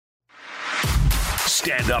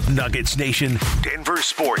Stand up, Nuggets Nation. Denver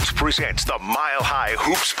Sports presents the Mile High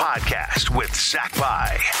Hoops podcast with Zach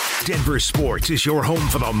By. Denver Sports is your home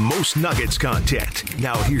for the most Nuggets content.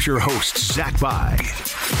 Now here's your host, Zach By.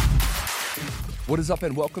 What is up,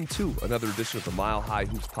 and welcome to another edition of the Mile High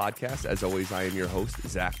Hoops podcast. As always, I am your host,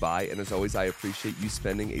 Zach By, and as always, I appreciate you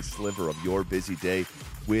spending a sliver of your busy day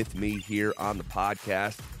with me here on the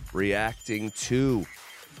podcast, reacting to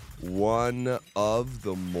one of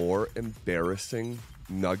the more embarrassing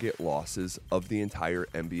Nugget losses of the entire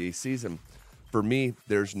NBA season. For me,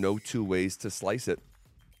 there's no two ways to slice it.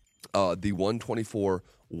 The 124-111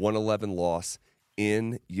 loss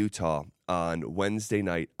in Utah on Wednesday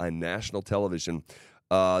night on national television.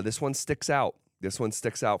 This one sticks out. This one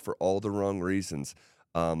sticks out for all the wrong reasons.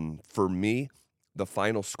 For me, the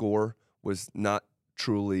final score was not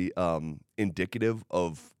truly indicative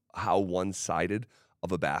of how one-sided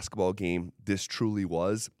of a basketball game this truly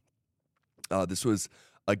was. This was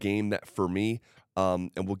a game that, for me,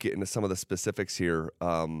 and we'll get into some of the specifics here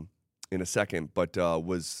in a second, but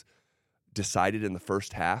was decided in the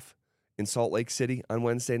first half in Salt Lake City on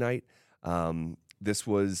Wednesday night. This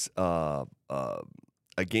was a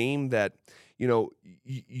game that, you know,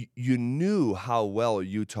 you knew how well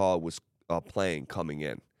Utah was playing coming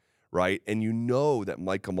in, right? And you know that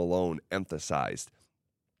Michael Malone emphasized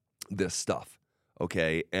this stuff.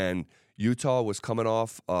 Okay, and Utah was coming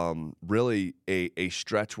off really a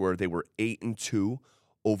stretch where they were 8-2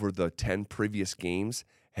 over the 10 previous games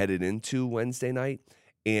headed into Wednesday night,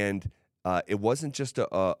 and it wasn't just a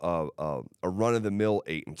run-of-the-mill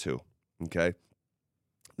 8-2. Okay,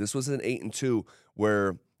 this was an 8-2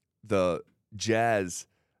 where the Jazz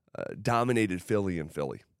dominated Philly and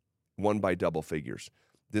Philly, won by double figures.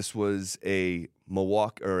 This was a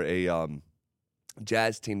Milwaukee or a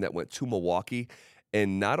Jazz team that went to Milwaukee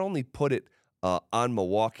and not only put it on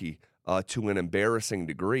Milwaukee to an embarrassing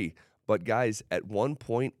degree, but guys, at one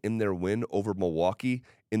point in their win over Milwaukee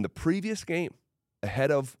in the previous game ahead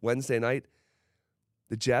of Wednesday night,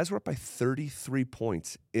 the Jazz were up by 33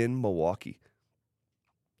 points in Milwaukee.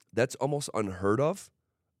 That's almost unheard of,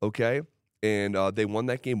 okay? And they won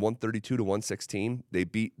that game 132-116. They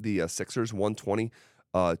beat the Sixers 120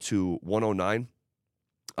 to 109.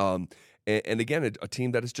 And again, a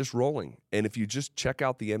team that is just rolling. And if you just check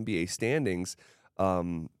out the NBA standings,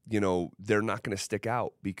 you know, they're not going to stick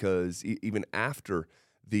out because even after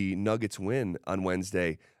the Nuggets win on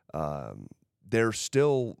Wednesday, they're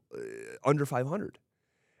still under 500.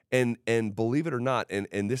 And believe it or not,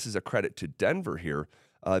 and this is a credit to Denver here,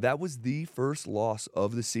 that was the first loss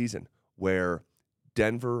of the season where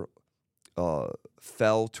Denver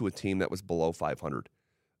fell to a team that was below 500.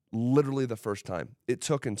 Literally the first time. It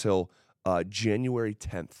took until January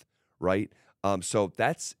 10th, right? So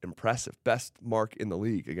that's impressive. Best mark in the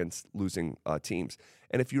league against losing teams.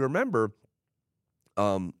 And if you remember,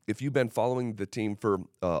 if you've been following the team for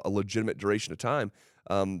a legitimate duration of time,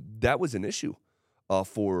 that was an issue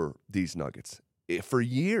for these Nuggets for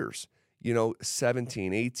years, you know,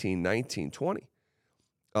 17, 18, 19, 20.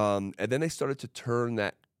 And then they started to turn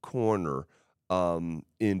that corner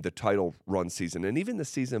in the title run season and even the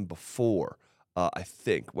season before. I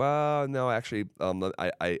think. Well, no, actually, I'm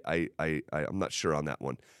not sure on that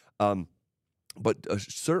one. But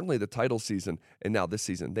certainly the title season and now this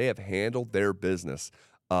season, they have handled their business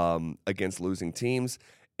against losing teams,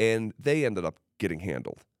 and they ended up getting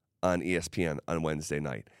handled on ESPN on Wednesday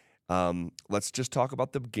night. Let's just talk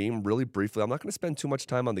about the game really briefly. I'm not going to spend too much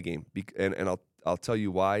time on the game, and I'll tell you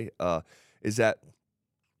why. Is that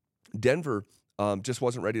Denver just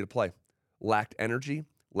wasn't ready to play, lacked energy,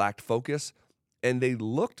 lacked focus. And they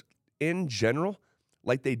looked, in general,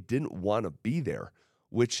 like they didn't want to be there,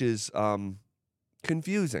 which is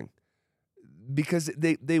confusing because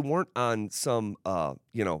they weren't on some,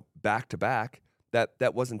 back-to-back.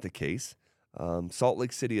 That wasn't the case. Salt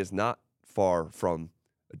Lake City is not far from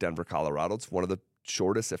Denver, Colorado. It's one of the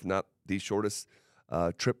shortest, if not the shortest,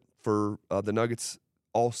 trip for the Nuggets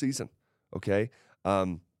all season, okay?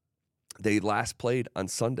 They last played on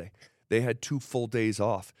Sunday. They had 2 full days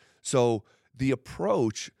off. So the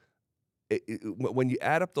approach, when you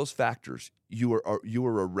add up those factors, you were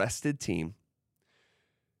a rested team.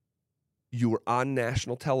 You were on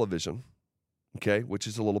national television, okay, which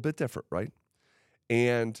is a little bit different, right?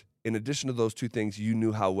 And in addition to those two things, you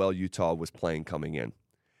knew how well Utah was playing coming in.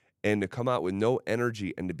 And to come out with no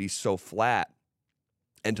energy and to be so flat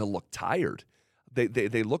and to look tired, they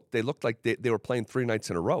looked like they were playing 3 nights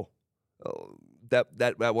in a row.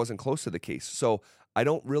 That wasn't close to the case. So I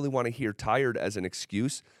don't really want to hear tired as an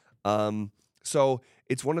excuse. So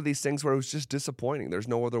it's one of these things where it was just disappointing. There's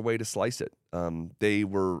no other way to slice it. They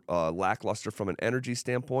were lackluster from an energy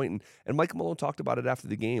standpoint, and Mike Malone talked about it after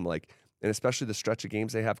the game, and especially the stretch of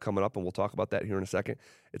games they have coming up, and we'll talk about that here in a second.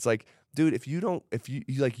 It's like, dude,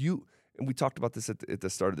 and we talked about this at the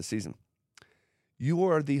start of the season. You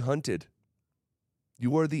are the hunted.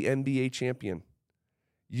 You are the NBA champion.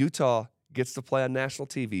 Utah gets to play on national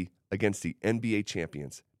TV against the NBA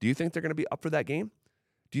champions. Do you think they're going to be up for that game?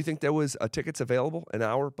 Do you think there was tickets available an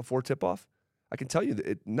hour before tip-off? I can tell you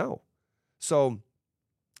that no. So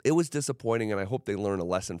it was disappointing, and I hope they learn a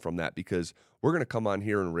lesson from that, because we're going to come on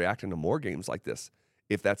here and react into more games like this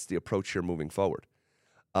if that's the approach here moving forward.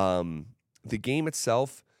 The game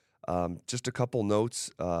itself, just a couple notes,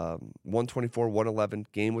 124-111.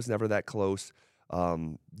 Game was never that close.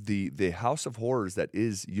 The house of horrors that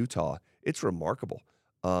is Utah, it's remarkable.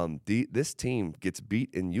 This team gets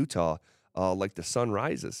beat in Utah like the sun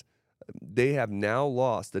rises. The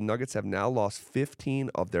Nuggets have now lost 15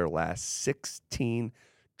 of their last 16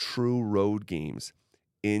 true road games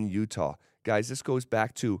in Utah. Guys, this goes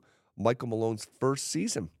back to Michael Malone's first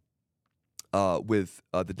season with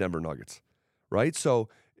the Denver Nuggets, right? So,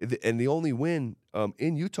 and the only win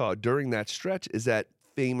in Utah during that stretch is that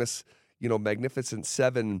famous, Magnificent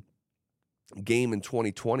Seven game in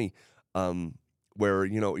 2020, where,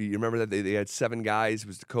 you remember that they had 7 guys. It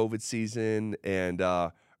was the COVID season, and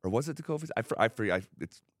or was it the COVID? I forget.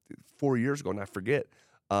 It's 4 years ago, and I forget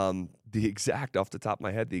the exact, off the top of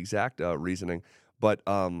my head, the exact reasoning. But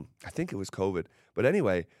I think it was COVID. But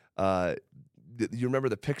anyway, you remember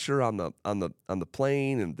the picture on the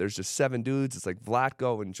plane, and there's just 7 dudes. It's like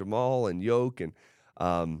Vlatko and Jamal and Yoke, and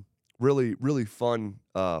really, really fun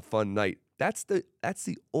night. That's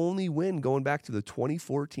the only win going back to the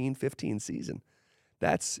 2014-15 season.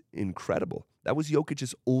 That's incredible. That was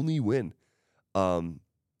Jokic's only win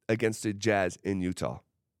against the Jazz in Utah.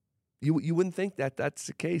 You wouldn't think that that's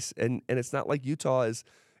the case, and it's not like Utah is.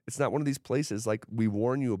 It's not one of these places like we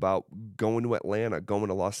warn you about going to Atlanta, going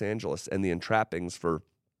to Los Angeles, and the entrappings for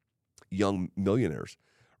young millionaires,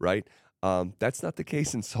 right? That's not the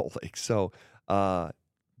case in Salt Lake. So I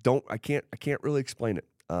can't really explain it.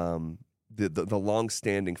 The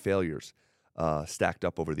long-standing failures stacked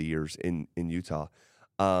up over the years in Utah.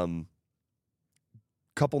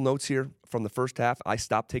 Couple notes here from the first half. I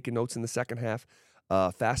stopped taking notes in the second half.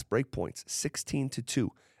 Fast break points, 16-2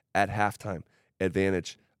 at halftime.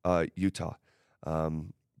 Advantage Utah.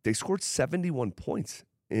 They scored 71 points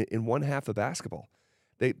in one half of basketball.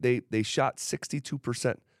 They shot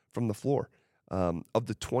 62% from the floor. Of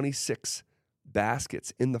the 26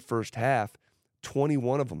 baskets in the first half,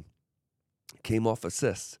 21 of them came off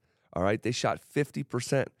assists. All right, they shot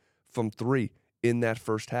 50% from 3 in that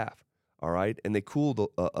first half. All right, and they cooled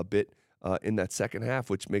a bit in that second half,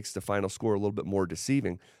 which makes the final score a little bit more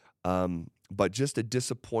deceiving. But just a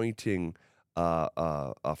disappointing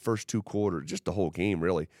first 2 quarters, just the whole game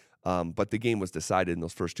really. But the game was decided in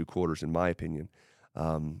those first 2 quarters, in my opinion.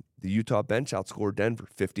 The Utah bench outscored Denver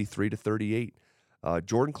 53-38.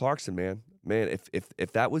 Jordan Clarkson, man,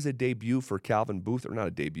 if that was a debut for Calvin Booth, or not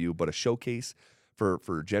a debut, but a showcase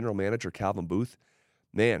for general manager Calvin Booth,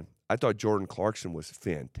 man, I thought Jordan Clarkson was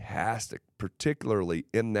fantastic, particularly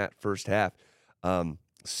in that first half.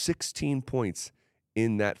 16 points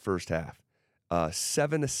in that first half,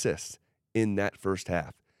 7 assists in that first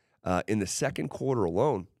half. In the second quarter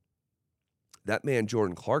alone, that man,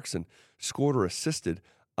 Jordan Clarkson, scored or assisted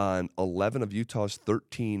on 11 of Utah's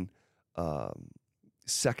 13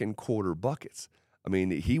 second quarter buckets. I mean,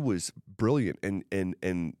 he was brilliant.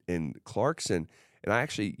 And Clarkson, and I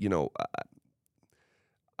actually,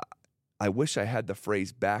 I wish I had the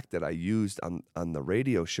phrase back that I used on the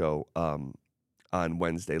radio show on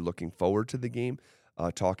Wednesday, looking forward to the game,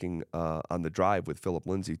 talking on the drive with Philip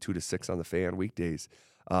Lindsay, 2 to 6 on the Fan weekdays.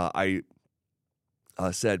 I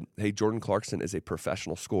said, hey, Jordan Clarkson is a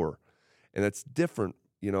professional scorer. And that's different,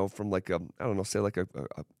 from like a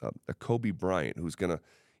Kobe Bryant, who's going to,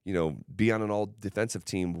 be on an all-defensive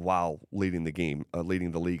team while leading the game,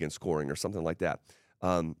 leading the league in scoring or something like that.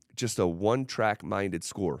 Just a one-track minded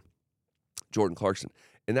scorer, Jordan Clarkson.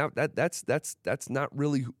 And that's not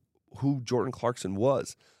really who Jordan Clarkson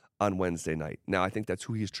was on Wednesday night. Now, I think that's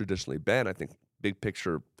who he's traditionally been. I think big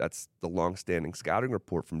picture, that's the long-standing scouting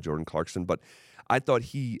report from Jordan Clarkson. But I thought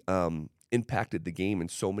he impacted the game in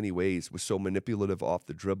so many ways, was so manipulative off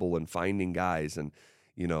the dribble and finding guys and,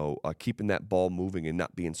 keeping that ball moving and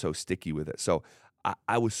not being so sticky with it. So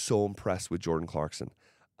I was so impressed with Jordan Clarkson.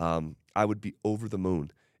 I would be over the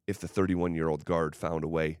moon if the 31-year-old guard found a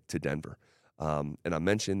way to Denver. And I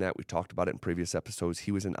mentioned that. We talked about it in previous episodes.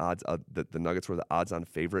 He was in odds. The Nuggets were the odds-on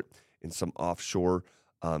favorite in some offshore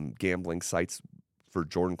gambling sites for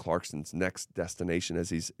Jordan Clarkson's next destination as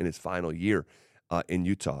he's in his final year in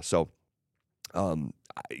Utah. So,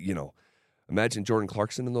 imagine Jordan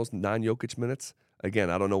Clarkson in those non-Jokic minutes.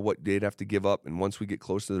 Again, I don't know what they'd have to give up, and once we get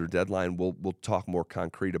close to their deadline, we'll talk more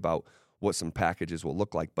concrete about what some packages will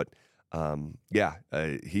look like. But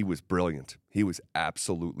he was brilliant. He was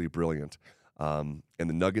absolutely brilliant, and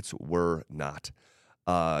the Nuggets were not.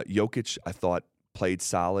 Jokic, I thought, played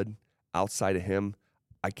solid. Outside of him,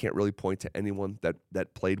 I can't really point to anyone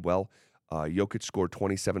that played well. Jokic scored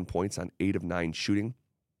 27 points on 8 of 9 shooting.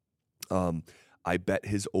 I bet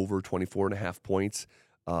his over 24.5 points.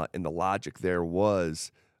 And the logic there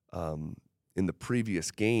was in the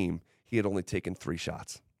previous game, he had only taken 3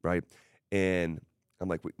 shots, right? And I'm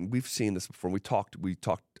like, we've seen this before. We talked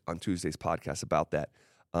on Tuesday's podcast about that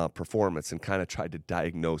performance and kind of tried to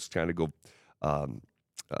diagnose, trying to go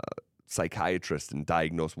psychiatrist and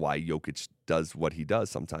diagnose why Jokic does what he does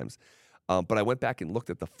sometimes. But I went back and looked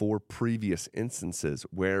at the 4 previous instances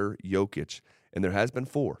where Jokic, and there has been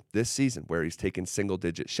 4 this season, where he's taken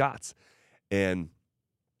single-digit shots. And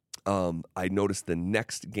I noticed the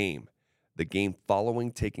next game, the game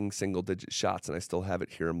following taking single-digit shots, and I still have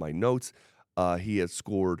it here in my notes, he has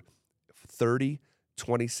scored 30,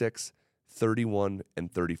 26, 31,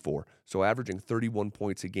 and 34. So averaging 31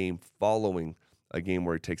 points a game following a game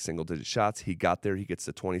where he takes single-digit shots. He got there. He gets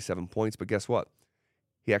to 27 points. But guess what?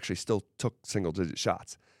 He actually still took single-digit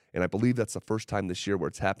shots. And I believe that's the first time this year where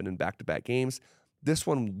it's happened in back-to-back games. This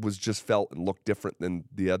one was just felt and looked different than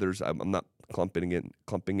the others. I'm not clumping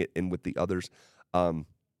it in with the others. Outside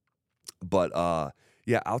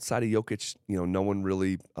of Jokic, no one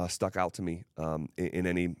really stuck out to me in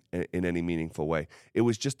any meaningful way. It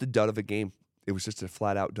was just a dud of a game. It was just a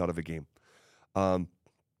flat-out dud of a game.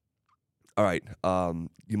 All right,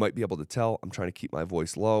 you might be able to tell I'm trying to keep my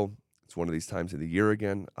voice low. It's one of these times of the year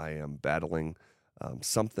again. I am battling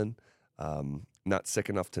something. Not sick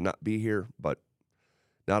enough to not be here, but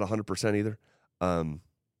not 100% either.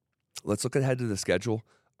 Let's look ahead to the schedule,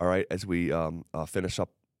 all right, as we finish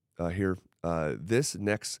up here. This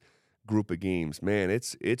next group of games, man,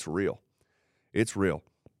 it's real. It's real.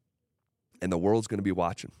 And the world's going to be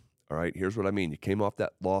watching, all right? Here's what I mean. You came off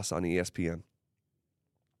that loss on ESPN.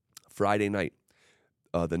 Friday night,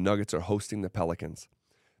 the Nuggets are hosting the Pelicans.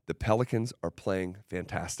 The Pelicans are playing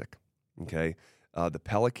fantastic, okay? The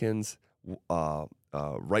Pelicans,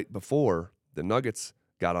 right before the Nuggets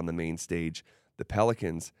got on the main stage, the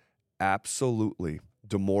Pelicans absolutely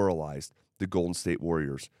demoralized the Golden State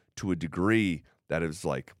Warriors to a degree that is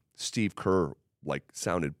like Steve Kerr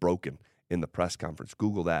sounded broken in the press conference.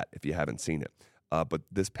 Google that if you haven't seen it. But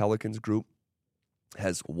this Pelicans group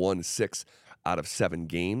has won 6 out of 7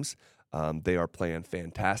 games. They are playing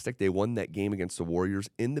fantastic. They won that game against the Warriors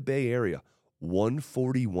in the Bay Area,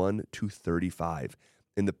 141-35.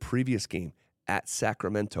 In the previous game at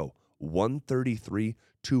Sacramento,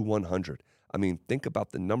 133-100. I mean, think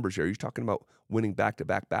about the numbers here. You're talking about winning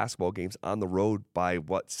back-to-back basketball games on the road by,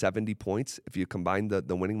 70 points if you combine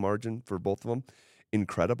the winning margin for both of them?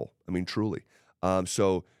 Incredible. I mean, truly.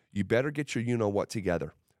 So you better get your you-know-what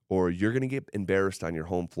together, or you're going to get embarrassed on your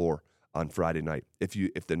home floor on Friday night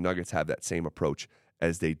if the Nuggets have that same approach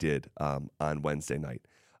as they did on Wednesday night.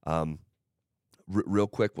 Real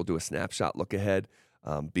quick, we'll do a snapshot look ahead.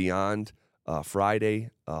 Beyond Friday,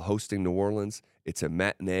 hosting New Orleans, it's a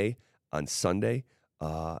matinee on Sunday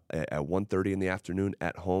at 1:30 in the afternoon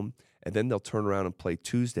at home. And then they'll turn around and play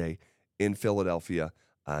Tuesday in Philadelphia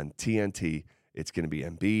on TNT. It's going to be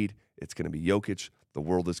Embiid. It's going to be Jokic. The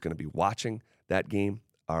world is going to be watching that game,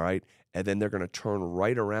 all right? And then they're going to turn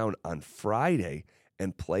right around on Friday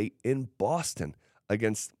and play in Boston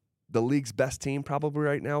against the league's best team probably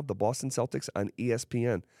right now, the Boston Celtics, on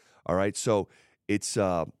ESPN, all right? So it's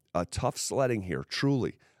a tough sledding here,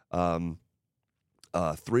 truly. 3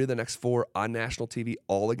 of the next 4 on national TV,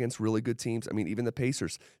 all against really good teams. I mean, even the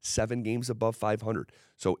Pacers, 7 games above 500.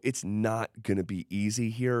 So it's not going to be easy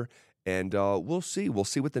here. And we'll see. We'll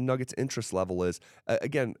see what the Nuggets' interest level is.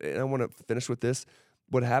 Again, and I want to finish with this.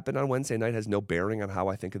 What happened on Wednesday night has no bearing on how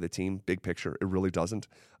I think of the team, big picture. It really doesn't.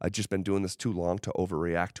 I've just been doing this too long to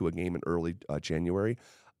overreact to a game in early January.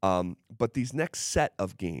 But these next set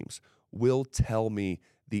of games will tell me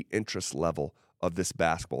the interest level of this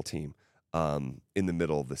basketball team in the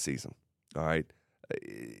middle of the season. All right,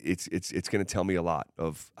 it's going to tell me a lot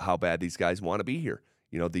of how bad these guys want to be here.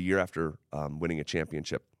 The year after winning a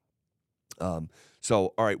championship.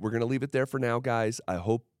 So, all right, we're going to leave it there for now, guys. I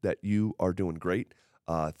hope that you are doing great.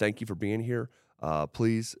 Thank you for being here.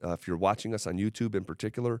 Please, if you're watching us on YouTube in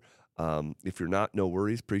particular, If you're not, no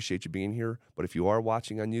worries. Appreciate you being here. But if you are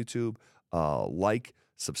watching on YouTube, like,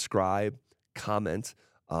 subscribe, comment,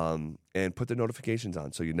 and put the notifications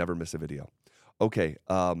on so you never miss a video. Okay,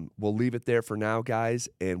 we'll leave it there for now, guys,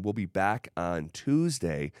 and we'll be back on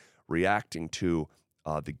Tuesday reacting to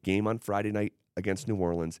the game on Friday night against New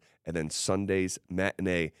Orleans, and then Sunday's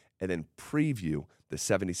matinee, and then preview the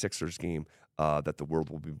 76ers game that the world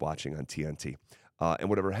will be watching on TNT. And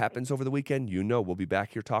whatever happens over the weekend, we'll be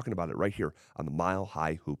back here talking about it right here on the Mile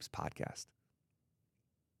High Hoops podcast.